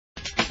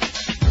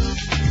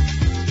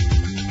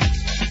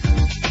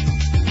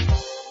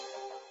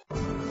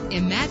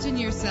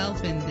Imagine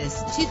yourself in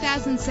this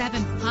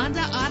 2007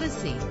 Honda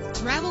Odyssey.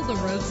 Travel the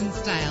roads in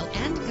style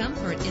and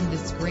comfort in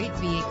this great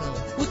vehicle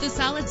with a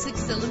solid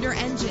 6-cylinder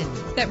engine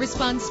that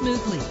responds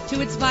smoothly to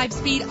its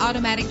 5-speed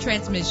automatic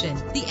transmission.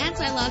 The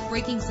anti-lock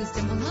braking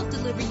system will help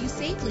deliver you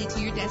safely to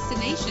your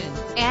destination.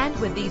 And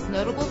with these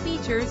notable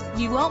features,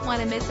 you won't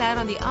want to miss out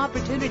on the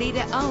opportunity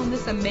to own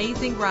this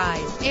amazing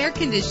ride. Air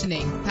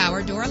conditioning,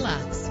 power door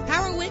locks,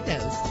 power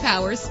windows,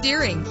 power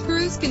steering,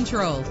 cruise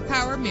control,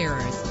 power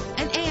mirrors,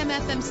 an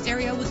AM/FM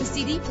stereo with a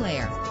CD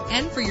player.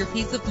 And for your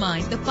peace of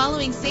mind, the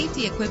following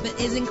safety equipment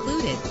is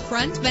included: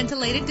 front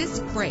ventilated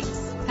disc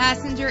brakes,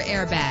 passenger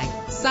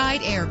airbag,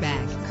 side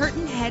airbag,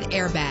 curtain head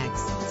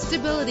airbags,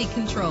 stability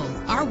control.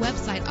 Our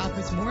website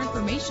offers more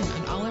information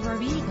on all of our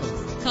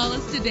vehicles. Call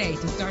us today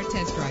to start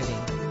test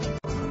driving.